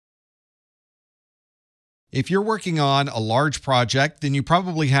If you're working on a large project, then you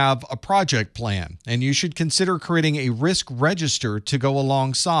probably have a project plan, and you should consider creating a risk register to go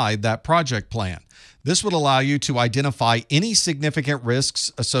alongside that project plan. This would allow you to identify any significant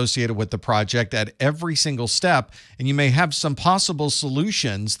risks associated with the project at every single step, and you may have some possible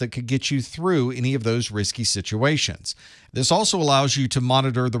solutions that could get you through any of those risky situations. This also allows you to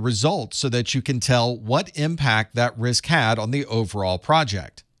monitor the results so that you can tell what impact that risk had on the overall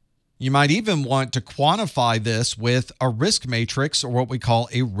project. You might even want to quantify this with a risk matrix, or what we call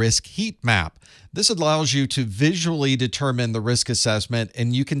a risk heat map. This allows you to visually determine the risk assessment,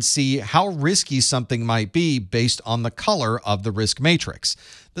 and you can see how risky something might be based on the color of the risk matrix.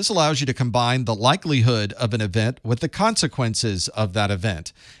 This allows you to combine the likelihood of an event with the consequences of that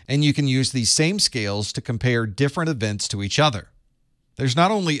event, and you can use these same scales to compare different events to each other. There's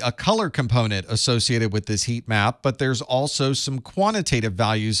not only a color component associated with this heat map, but there's also some quantitative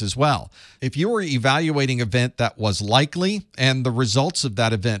values as well. If you are evaluating an event that was likely and the results of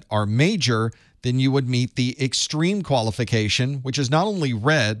that event are major, then you would meet the extreme qualification, which is not only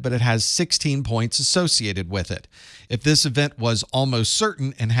red, but it has 16 points associated with it. If this event was almost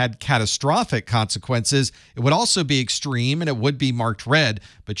certain and had catastrophic consequences, it would also be extreme and it would be marked red,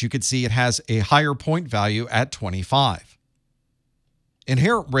 but you could see it has a higher point value at 25.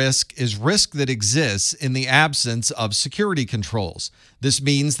 Inherent risk is risk that exists in the absence of security controls. This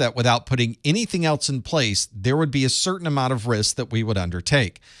means that without putting anything else in place, there would be a certain amount of risk that we would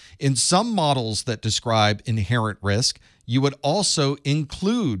undertake. In some models that describe inherent risk, you would also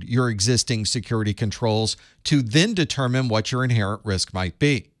include your existing security controls to then determine what your inherent risk might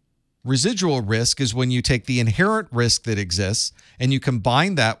be. Residual risk is when you take the inherent risk that exists and you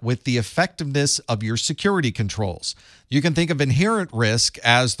combine that with the effectiveness of your security controls. You can think of inherent risk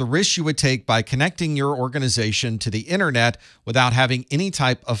as the risk you would take by connecting your organization to the internet without having any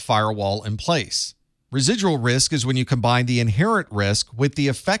type of firewall in place. Residual risk is when you combine the inherent risk with the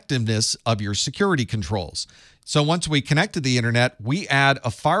effectiveness of your security controls. So once we connect to the internet, we add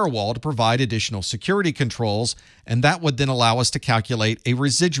a firewall to provide additional security controls, and that would then allow us to calculate a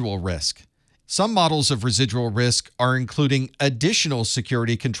residual risk. Some models of residual risk are including additional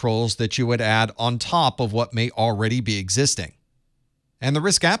security controls that you would add on top of what may already be existing. And the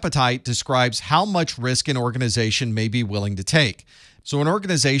risk appetite describes how much risk an organization may be willing to take. So an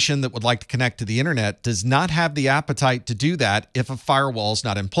organization that would like to connect to the internet does not have the appetite to do that if a firewall is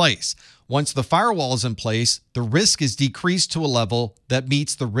not in place. Once the firewall is in place, the risk is decreased to a level that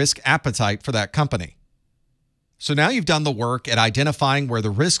meets the risk appetite for that company. So now you've done the work at identifying where the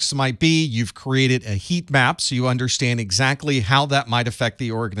risks might be. You've created a heat map so you understand exactly how that might affect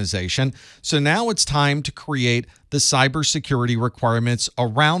the organization. So now it's time to create the cybersecurity requirements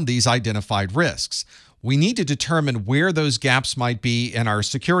around these identified risks. We need to determine where those gaps might be in our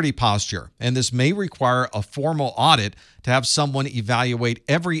security posture, and this may require a formal audit to have someone evaluate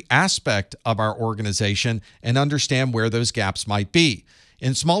every aspect of our organization and understand where those gaps might be.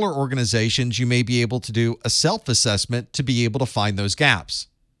 In smaller organizations, you may be able to do a self-assessment to be able to find those gaps.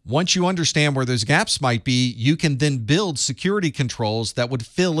 Once you understand where those gaps might be, you can then build security controls that would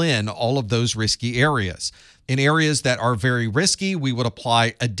fill in all of those risky areas. In areas that are very risky, we would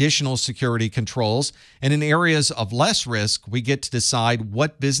apply additional security controls. And in areas of less risk, we get to decide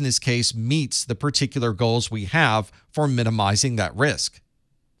what business case meets the particular goals we have for minimizing that risk.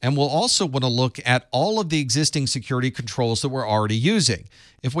 And we'll also want to look at all of the existing security controls that we're already using.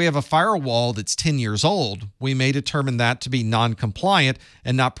 If we have a firewall that's 10 years old, we may determine that to be non-compliant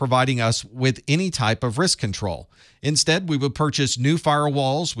and not providing us with any type of risk control. Instead, we would purchase new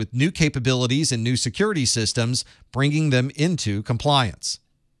firewalls with new capabilities and new security systems, bringing them into compliance.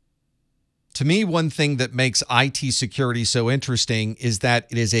 To me, one thing that makes IT security so interesting is that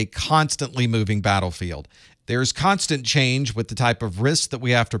it is a constantly moving battlefield. There's constant change with the type of risks that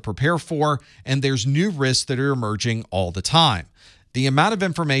we have to prepare for, and there's new risks that are emerging all the time. The amount of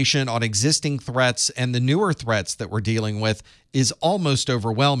information on existing threats and the newer threats that we're dealing with is almost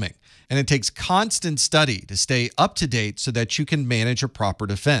overwhelming, and it takes constant study to stay up to date so that you can manage a proper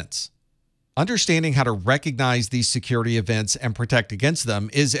defense. Understanding how to recognize these security events and protect against them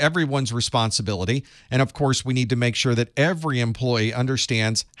is everyone's responsibility. And of course, we need to make sure that every employee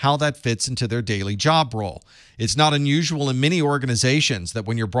understands how that fits into their daily job role. It's not unusual in many organizations that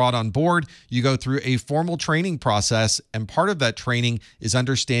when you're brought on board, you go through a formal training process, and part of that training is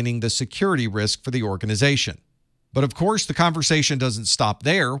understanding the security risk for the organization. But of course, the conversation doesn't stop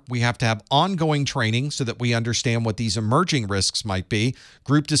there. We have to have ongoing training so that we understand what these emerging risks might be.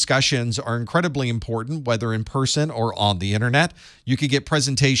 Group discussions are incredibly important, whether in person or on the internet. You could get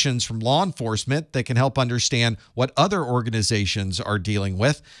presentations from law enforcement that can help understand what other organizations are dealing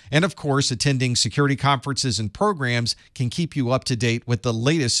with. And of course, attending security conferences and programs can keep you up to date with the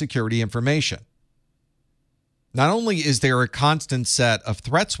latest security information. Not only is there a constant set of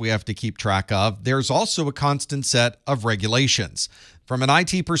threats we have to keep track of, there's also a constant set of regulations. From an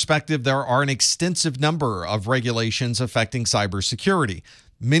IT perspective, there are an extensive number of regulations affecting cybersecurity.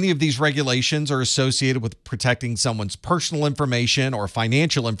 Many of these regulations are associated with protecting someone's personal information or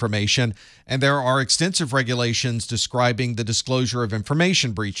financial information, and there are extensive regulations describing the disclosure of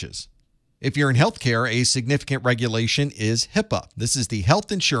information breaches. If you're in healthcare, a significant regulation is Hipaa. This is the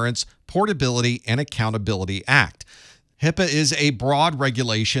Health Insurance Portability and Accountability Act. Hipaa is a broad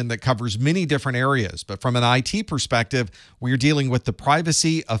regulation that covers many different areas, but from an IT perspective, we're dealing with the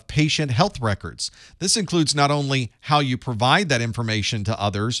privacy of patient health records. This includes not only how you provide that information to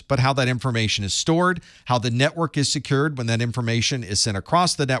others, but how that information is stored, how the network is secured when that information is sent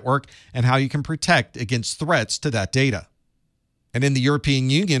across the network, and how you can protect against threats to that data. And in the European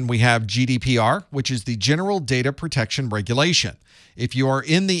Union, we have Gdpr, which is the General Data Protection Regulation. If you are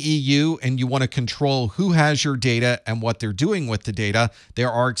in the EU and you want to control who has your data and what they're doing with the data,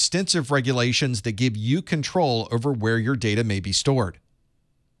 there are extensive regulations that give you control over where your data may be stored.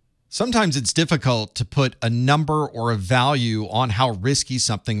 Sometimes it's difficult to put a number or a value on how risky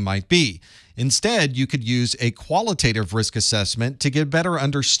something might be. Instead, you could use a qualitative risk assessment to get a better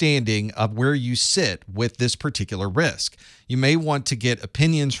understanding of where you sit with this particular risk. You may want to get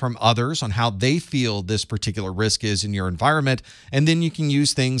opinions from others on how they feel this particular risk is in your environment, and then you can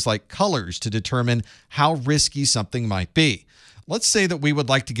use things like colors to determine how risky something might be. Let's say that we would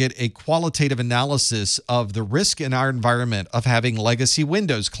like to get a qualitative analysis of the risk in our environment of having legacy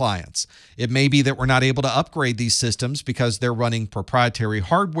Windows clients. It may be that we're not able to upgrade these systems because they're running proprietary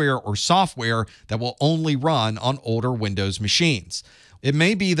hardware or software that will only run on older Windows machines. It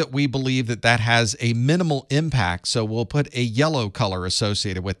may be that we believe that that has a minimal impact, so we'll put a yellow color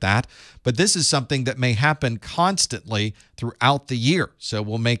associated with that. But this is something that may happen constantly throughout the year, so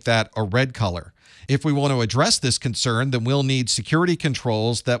we'll make that a red color. If we want to address this concern, then we'll need security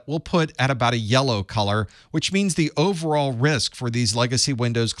controls that we'll put at about a yellow color, which means the overall risk for these legacy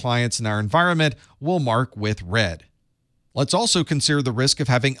Windows clients in our environment will mark with red. Let's also consider the risk of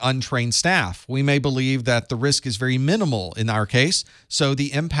having untrained staff. We may believe that the risk is very minimal in our case, so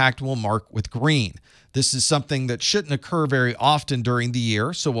the impact will mark with green. This is something that shouldn't occur very often during the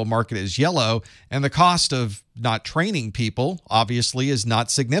year, so we'll mark it as yellow. And the cost of not training people, obviously, is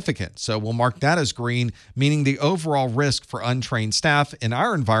not significant. So we'll mark that as green, meaning the overall risk for untrained staff in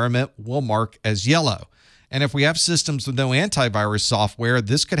our environment will mark as yellow. And if we have systems with no antivirus software,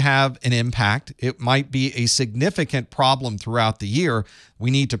 this could have an impact. It might be a significant problem throughout the year.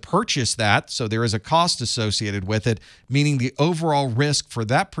 We need to purchase that, so there is a cost associated with it, meaning the overall risk for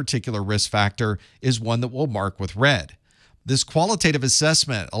that particular risk factor is one that we'll mark with red. This qualitative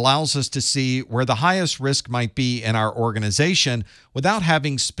assessment allows us to see where the highest risk might be in our organization without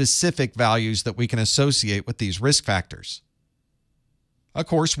having specific values that we can associate with these risk factors. Of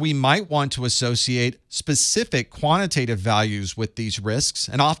course, we might want to associate specific quantitative values with these risks,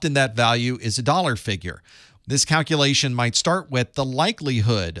 and often that value is a dollar figure. This calculation might start with the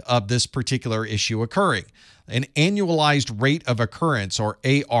likelihood of this particular issue occurring. An annualized rate of occurrence, or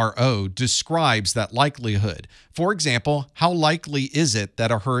ARO, describes that likelihood. For example, how likely is it that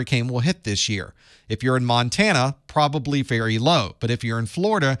a hurricane will hit this year? If you're in Montana, probably very low, but if you're in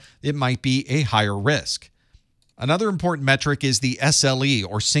Florida, it might be a higher risk. Another important metric is the SLE,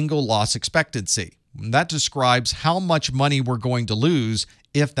 or single loss expectancy. That describes how much money we're going to lose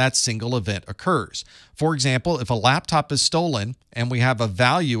if that single event occurs. For example, if a laptop is stolen and we have a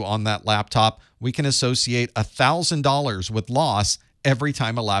value on that laptop, we can associate $1,000 with loss every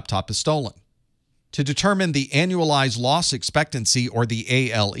time a laptop is stolen. To determine the annualized loss expectancy, or the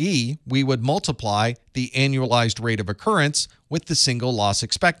ALE, we would multiply the annualized rate of occurrence with the single loss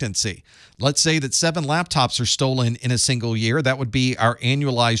expectancy. Let's say that 7 laptops are stolen in a single year. That would be our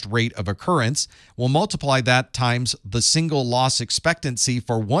annualized rate of occurrence. We'll multiply that times the single loss expectancy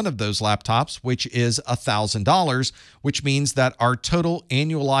for one of those laptops, which is $1,000, which means that our total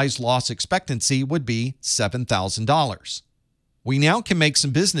annualized loss expectancy would be $7,000. We now can make some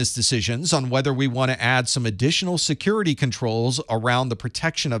business decisions on whether we want to add some additional security controls around the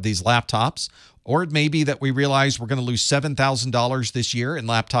protection of these laptops, or it may be that we realize we're going to lose $7,000 this year in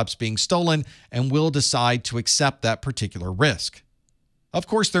laptops being stolen, and we'll decide to accept that particular risk. Of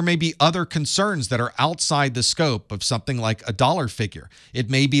course, there may be other concerns that are outside the scope of something like a dollar figure. It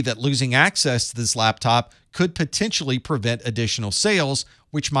may be that losing access to this laptop could potentially prevent additional sales,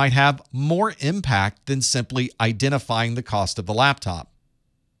 which might have more impact than simply identifying the cost of the laptop.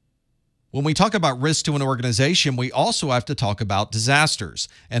 When we talk about risk to an organization, we also have to talk about disasters.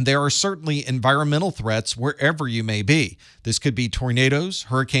 And there are certainly environmental threats wherever you may be. This could be tornadoes,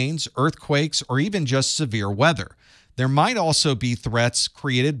 hurricanes, earthquakes, or even just severe weather. There might also be threats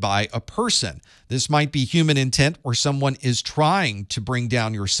created by a person. This might be human intent, where someone is trying to bring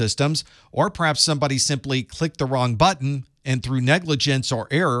down your systems, or perhaps somebody simply clicked the wrong button and through negligence or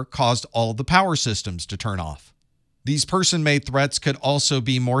error caused all of the power systems to turn off. These person-made threats could also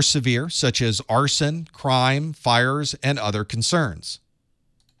be more severe, such as arson, crime, fires, and other concerns.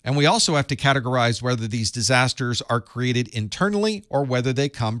 And we also have to categorize whether these disasters are created internally or whether they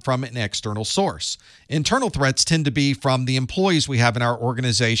come from an external source. Internal threats tend to be from the employees we have in our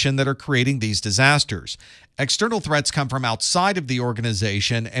organization that are creating these disasters. External threats come from outside of the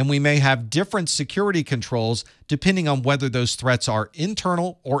organization, and we may have different security controls depending on whether those threats are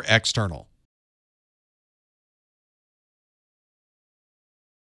internal or external.